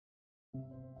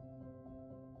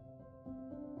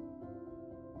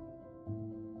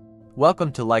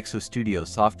Welcome to LixelStudio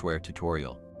software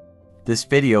tutorial. This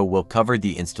video will cover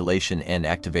the installation and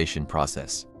activation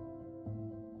process.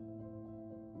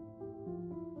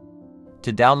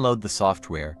 To download the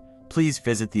software, please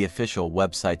visit the official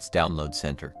website's download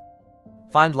center.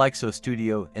 Find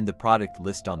LixelStudio in the product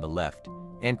list on the left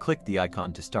and click the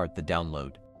icon to start the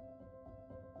download.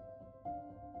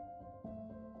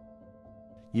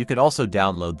 You could also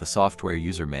download the software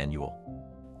user manual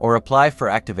or apply for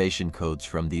activation codes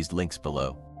from these links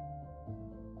below.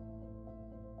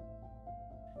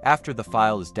 After the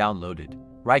file is downloaded,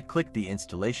 right-click the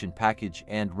installation package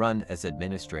and run as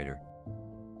administrator.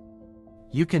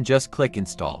 You can just click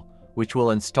Install, which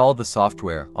will install the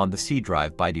software on the C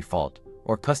drive by default,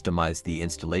 or customize the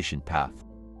installation path.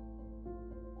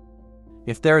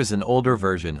 If there is an older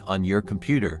version on your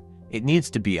computer, it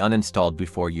needs to be uninstalled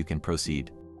before you can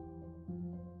proceed.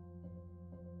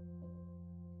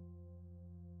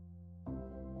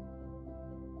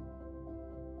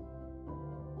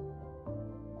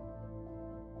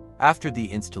 After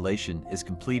the installation is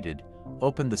completed,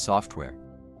 open the software.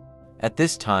 At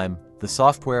this time, the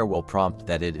software will prompt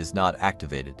that it is not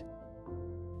activated.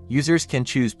 Users can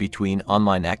choose between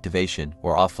online activation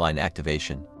or offline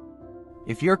activation.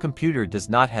 If your computer does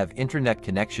not have internet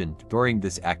connection during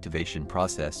this activation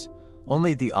process,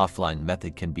 only the offline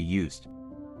method can be used.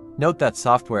 Note that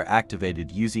software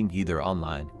activated using either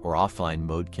online or offline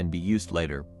mode can be used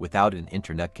later without an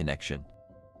internet connection.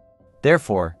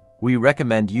 Therefore, we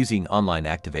recommend using online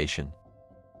activation.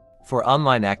 For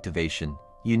online activation,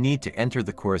 you need to enter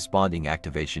the corresponding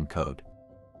activation code.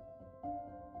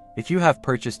 If you have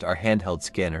purchased our handheld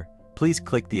scanner, please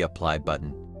click the Apply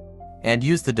button and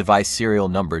use the device serial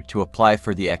number to apply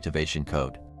for the activation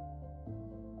code.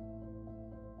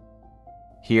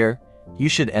 Here, you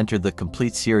should enter the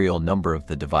complete serial number of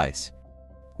the device,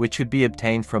 which should be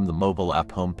obtained from the mobile app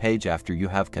homepage after you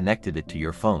have connected it to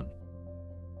your phone.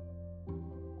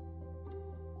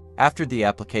 After the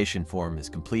application form is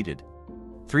completed,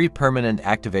 3 permanent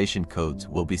activation codes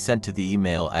will be sent to the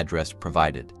email address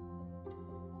provided.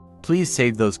 Please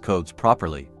save those codes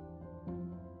properly.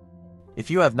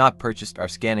 If you have not purchased our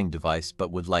scanning device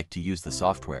but would like to use the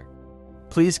software,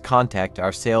 please contact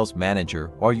our sales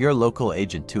manager or your local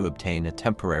agent to obtain a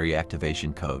temporary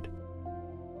activation code.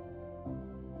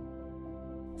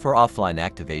 For offline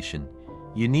activation,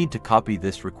 you need to copy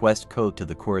this request code to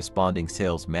the corresponding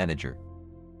sales manager.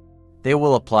 They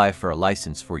will apply for a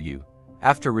license for you.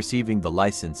 After receiving the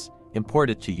license,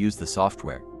 import it to use the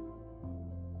software.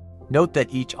 Note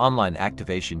that each online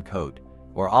activation code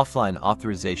or offline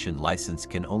authorization license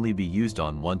can only be used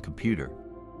on one computer.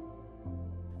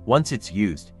 Once it's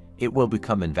used, it will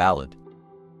become invalid.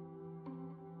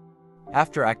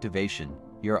 After activation,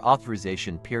 your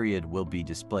authorization period will be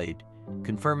displayed.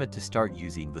 Confirm it to start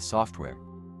using the software.